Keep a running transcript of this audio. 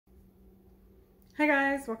Hi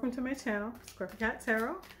guys, welcome to my channel, Scorpio Cat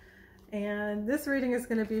Tarot. And this reading is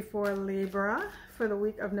going to be for Libra for the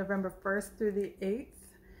week of November 1st through the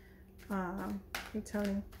 8th. Hey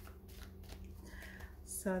Tony.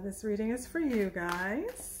 So this reading is for you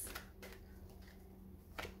guys.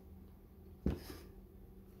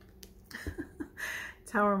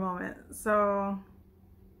 Tower moment. So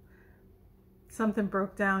something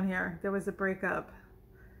broke down here. There was a breakup.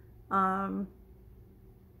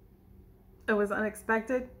 It was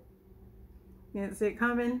unexpected. You didn't see it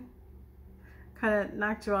coming. Kind of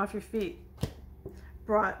knocked you off your feet.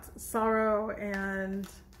 Brought sorrow and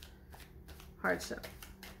hardship.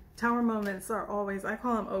 Tower moments are always, I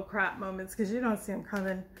call them oh crap moments, because you don't see them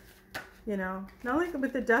coming, you know. Not like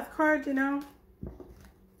with the death card, you know.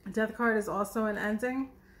 Death card is also an ending,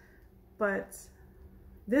 but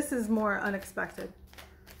this is more unexpected.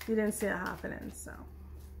 You didn't see it happening, so.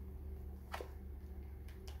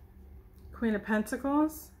 Queen of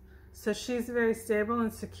Pentacles. So she's very stable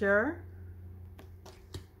and secure.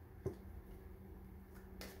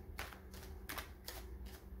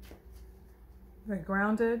 Very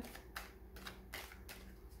grounded.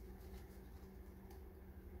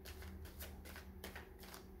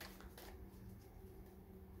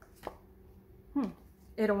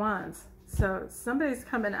 Eight of Wands. So somebody's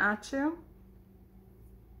coming at you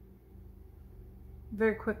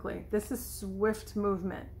very quickly. This is swift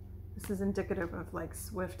movement. This is indicative of like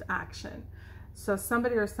swift action. So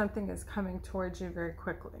somebody or something is coming towards you very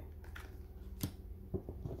quickly.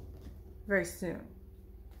 Very soon.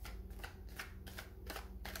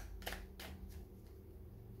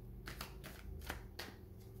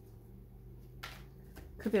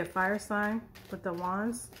 Could be a fire sign with the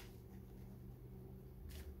wands.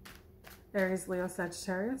 Aries, Leo,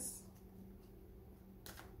 Sagittarius.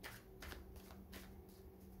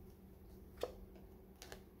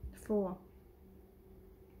 Fool.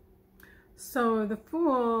 So the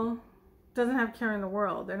Fool doesn't have care in the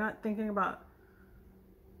world. They're not thinking about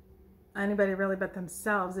anybody really but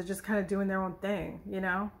themselves. They're just kind of doing their own thing, you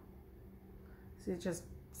know? So you're just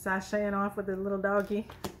sashaying off with a little doggy.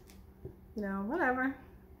 You know, whatever.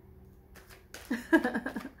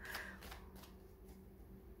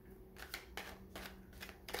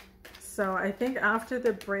 So I think after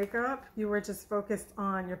the breakup, you were just focused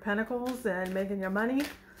on your pentacles and making your money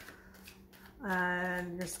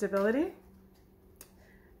and your stability.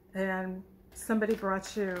 And somebody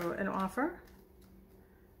brought you an offer,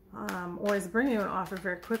 or is bringing you an offer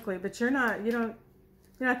very quickly, but you're not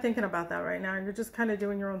thinking about that right now. You're just kind of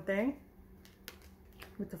doing your own thing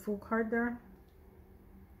with the Fool card there.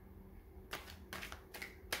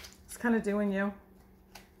 It's kind of doing you.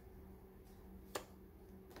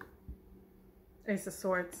 Ace of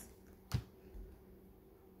Swords.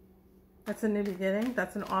 That's a new beginning.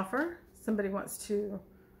 That's an offer. Somebody wants to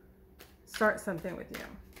start something with you.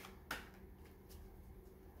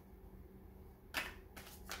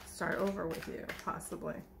 Start over with you,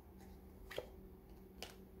 possibly.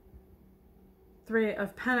 Three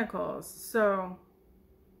of Pentacles. So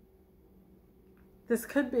this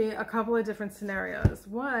could be a couple of different scenarios.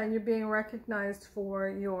 One, you're being recognized for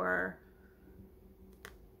your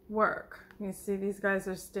work. You see these guys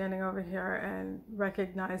are standing over here and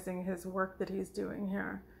recognizing his work that he's doing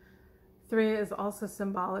here. Three is also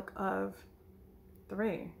symbolic of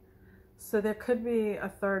three. So there could be a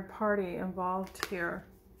third party involved here.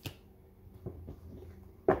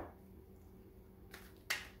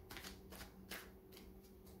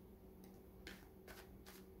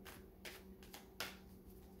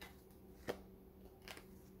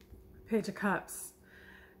 Page of Cups.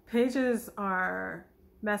 Pages are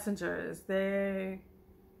messengers. They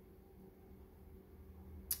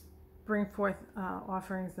bring forth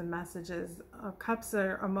offerings and messages. Cups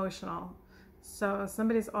are emotional. So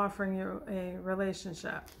somebody's offering you a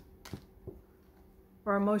relationship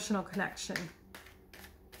or emotional connection.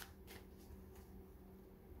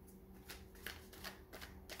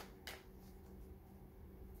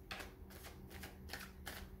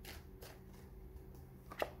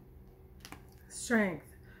 Strength.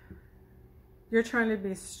 You're trying to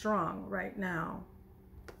be strong right now.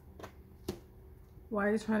 Why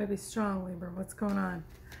are you trying to be strong, Libra? What's going on?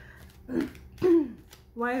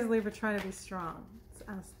 Why is Libra trying to be strong? Let's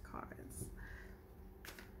ask the cards.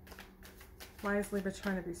 Why is Libra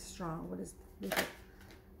trying to be strong? What does Libra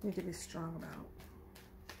need to be strong about?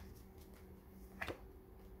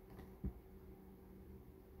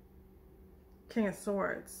 King of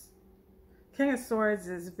Swords. King of Swords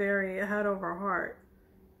is very head over heart.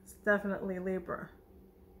 It's definitely Libra.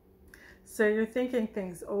 So you're thinking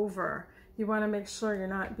things over. You want to make sure you're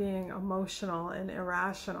not being emotional and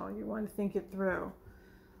irrational. You want to think it through.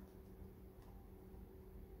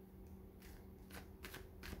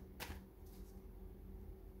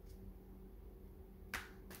 I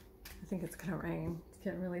think it's going to rain. It's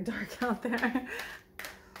getting really dark out there.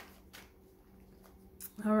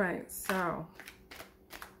 All right, so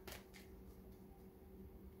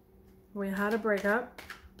we had a breakup.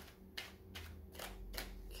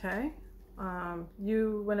 Okay.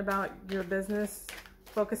 You went about your business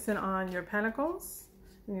focusing on your pentacles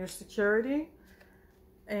and your security,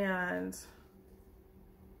 and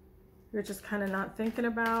you're just kind of not thinking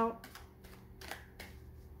about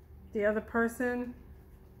the other person,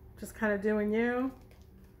 just kind of doing you,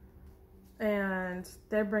 and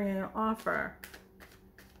they're bringing an offer.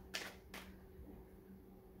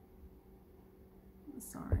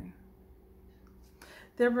 Sorry.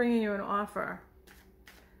 They're bringing you an offer.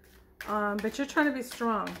 But you're trying to be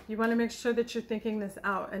strong. You want to make sure that you're thinking this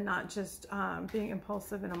out and not just being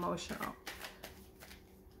impulsive and emotional.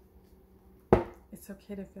 It's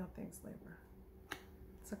okay to feel things, Libra.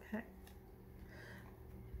 It's okay.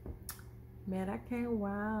 Man, I can't.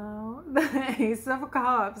 Wow. The Ace of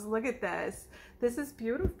Cups. Look at this. This is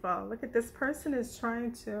beautiful. Look at this person is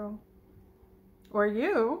trying to, or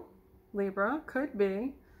you, Libra, could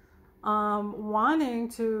be wanting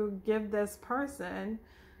to give this person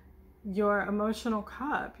your emotional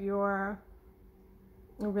cup, your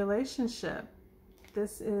relationship.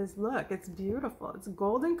 This is, look, it's beautiful. It's a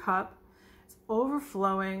golden cup. It's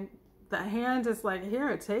overflowing. The hand is like,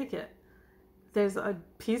 here, take it. There's a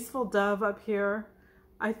peaceful dove up here.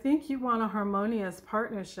 I think you want a harmonious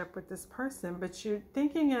partnership with this person, but you're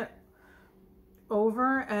thinking it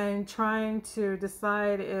over and trying to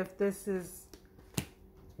decide if this is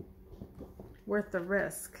worth the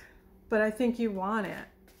risk. But I think you want it.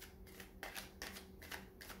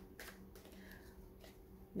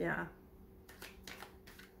 Yeah.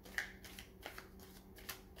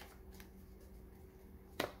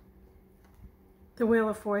 The Wheel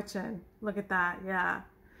of Fortune. Look at that. Yeah.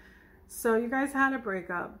 So you guys had a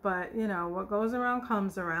breakup, but you know, what goes around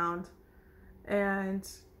comes around. And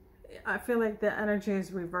I feel like the energy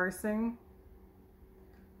is reversing.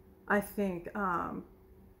 I think,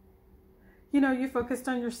 you know, you focused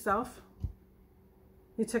on yourself.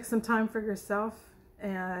 You took some time for yourself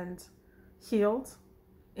and healed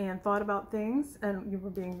and thought about things, and you were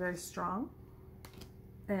being very strong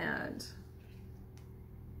and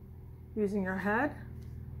using your head.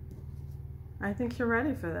 I think you're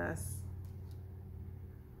ready for this.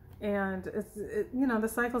 And you know, the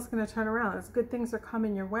cycle's going to turn around. It's good things are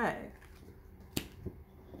coming your way.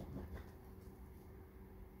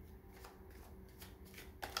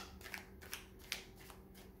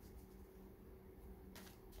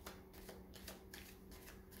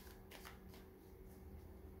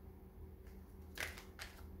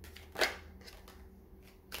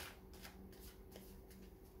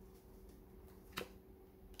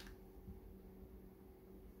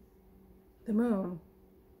 The moon.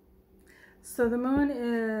 So the moon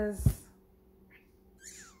is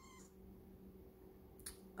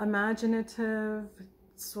imaginative,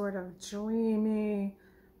 sort of dreamy,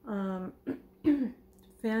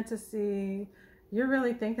 fantasy. You're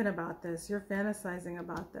really thinking about this. You're fantasizing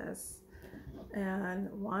about this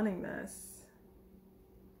and wanting this.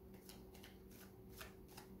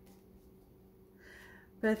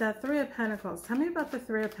 But that Three of Pentacles, tell me about the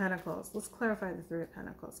Three of Pentacles. Let's clarify the Three of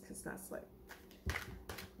Pentacles, because that's like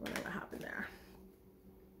whatever happened there.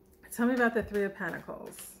 Tell me about the Three of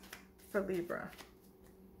Pentacles for Libra.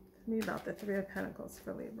 Tell me about the Three of Pentacles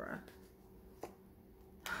for Libra.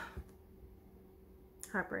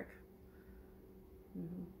 Heartbreak.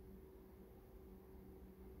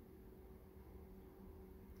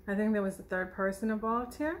 I think there was a third person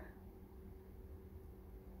involved here.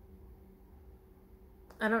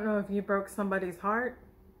 I don't know if you broke somebody's heart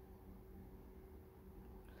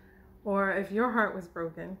or if your heart was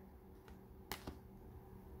broken.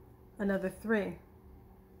 Another three.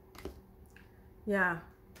 Yeah.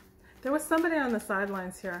 There was somebody on the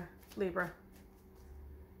sidelines here, Libra.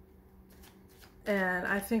 And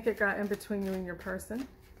I think it got in between you and your person.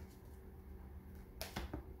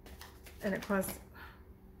 And it caused...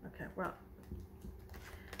 Okay, well,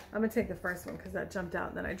 I'm going to take the first one because that jumped out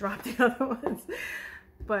and then I dropped the other ones.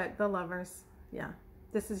 But the Lovers, yeah.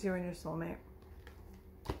 This is you and your soulmate.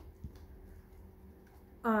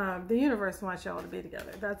 The universe wants y'all to be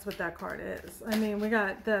together. That's what that card is. I mean, we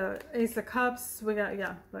got the Ace of Cups. We got,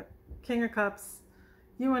 yeah, look, King of Cups.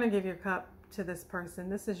 You want to give your cup to this person.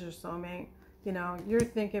 This is your soulmate. You know, you're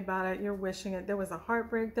thinking about it. You're wishing it. There was a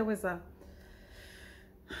heartbreak. There was a...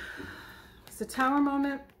 the Tower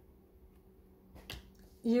moment.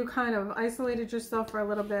 You kind of isolated yourself for a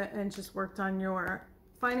little bit and just worked on your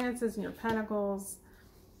finances and your pentacles.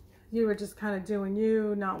 You were just kind of doing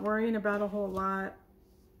you, not worrying about a whole lot.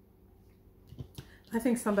 I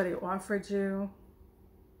think somebody offered you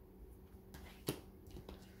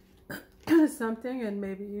something and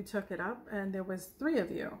maybe you took it up, and there was 3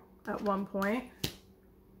 of you at one point.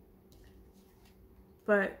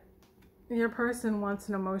 But your person wants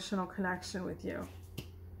an emotional connection with you.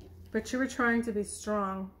 But you were trying to be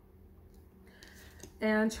strong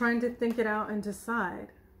and trying to think it out and decide,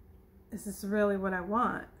 is this really what I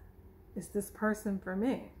want? Is this person for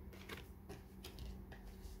me?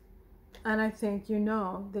 And I think you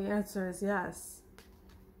know the answer is yes.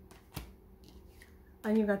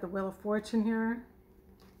 And you got the Wheel of Fortune here,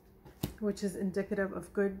 which is indicative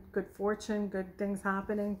of good fortune, good things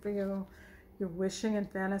happening for you. You're wishing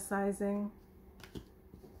and fantasizing.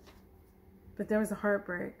 But there was a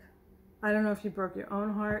heartbreak. I don't know if you broke your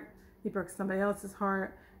own heart, you broke somebody else's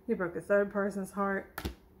heart, you broke a third person's heart.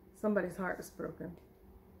 Somebody's heart was broken.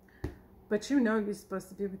 But you know you're supposed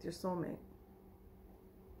to be with your soulmate.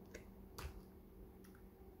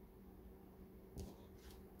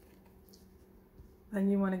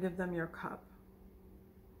 And you want to give them your cup.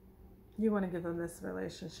 You want to give them this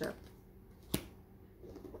relationship.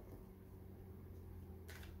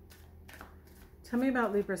 Tell me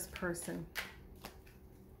about Libra's person.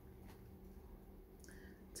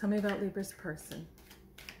 Tell me about Libra's person.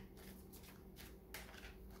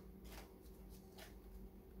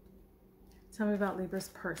 Tell me about Libra's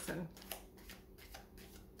person.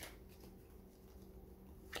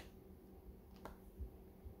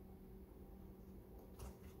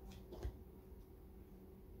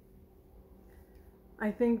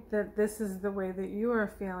 I think that this is the way that you are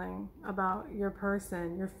feeling about your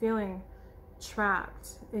person. You're feeling trapped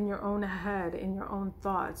in your own head, in your own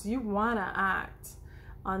thoughts. You want to act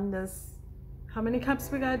on this. How many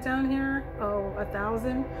cups we got down here? Oh,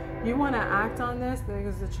 1,000. You want to act on this. There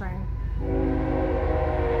goes the train.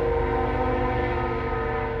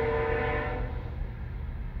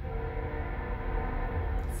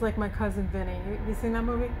 It's like My Cousin Vinny. You seen that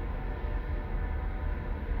movie?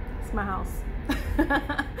 It's my house.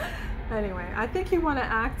 Anyway, I think you want to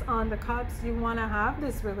act on the cups. You want to have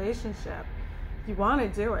this relationship. You want to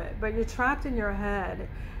do it, but you're trapped in your head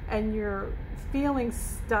and you're feeling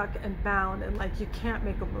stuck and bound and like you can't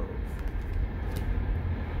make a move.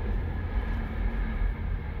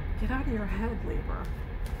 Get out of your head, Libra.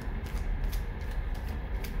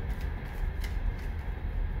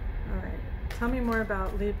 All right. Tell me more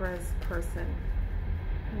about Libra's person.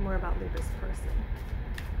 More about Libra's person.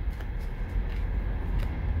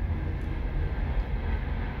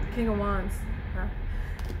 King of Wands. Huh?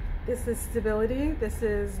 This is stability. This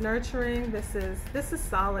is nurturing. This is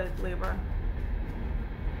solid, Libra.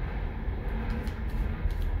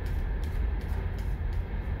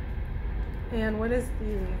 And what is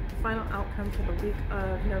the final outcome for the week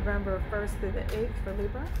of November 1st through the 8th for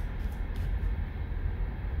Libra?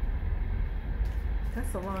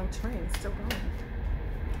 That's a long train, still going.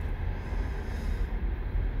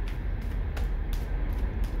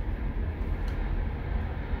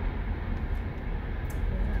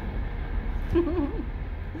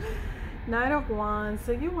 Knight of Wands.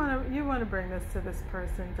 So you want to bring this to this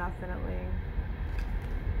person, definitely.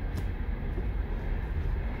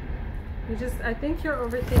 I think you're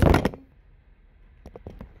overthinking.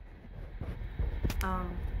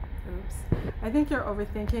 Oops. I think you're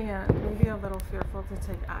overthinking and maybe a little fearful to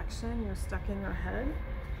take action. You're stuck in your head.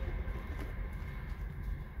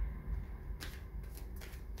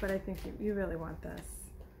 But I think you really want this.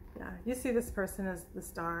 Yeah, you see this person as the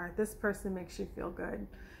star. This person makes you feel good.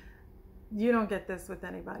 You don't get this with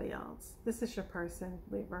anybody else. This is your person,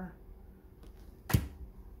 Libra.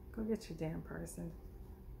 Go get your damn person.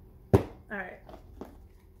 All right.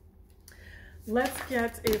 Let's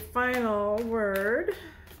get a final word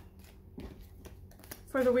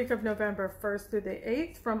for the week of November 1st through the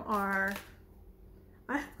 8th from our...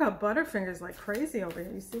 I've got butterfingers like crazy over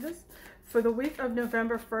here. You see this? For the week of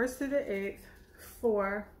November 1st through the 8th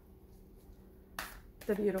for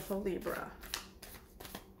the beautiful Libra.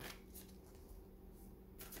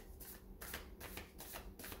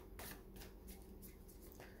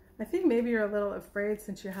 I think maybe you're a little afraid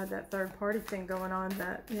since you had that third party thing going on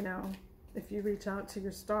that, you know, if you reach out to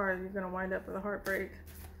your star, you're going to wind up with a heartbreak.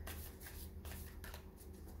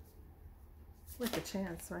 With a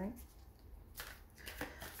chance, right?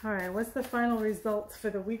 All right, what's the final result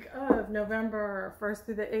for the week of November 1st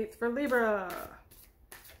through the 8th for Libra?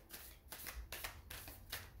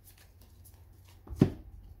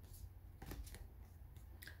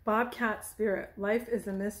 Bobcat spirit. Life is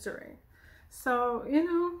a mystery. So, you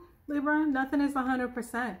know, Libra, nothing is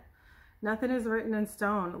 100%. Nothing is written in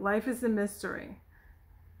stone. Life is a mystery.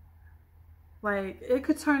 Like, it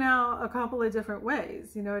could turn out a couple of different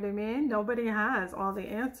ways. You know what I mean? Nobody has all the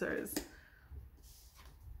answers.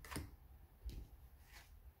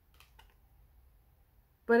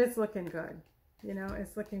 But it's looking good. You know,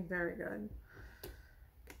 it's looking very good.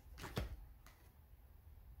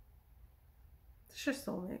 It's your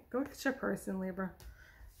soulmate. Go get your person, Libra.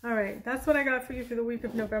 All right, that's what I got for you for the week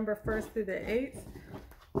of November 1st through the 8th.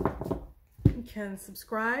 You can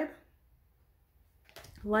subscribe,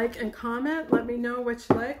 like, and comment. Let me know what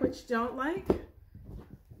you like, what you don't like.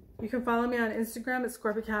 You can follow me on Instagram at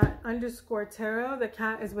scorpiocat_tarot. The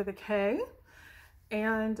cat is with a K.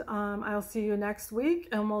 And I'll see you next week,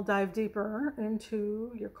 and we'll dive deeper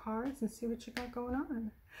into your cards and see what you got going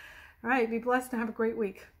on. All right, be blessed and have a great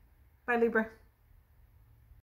week. Bye, Libra.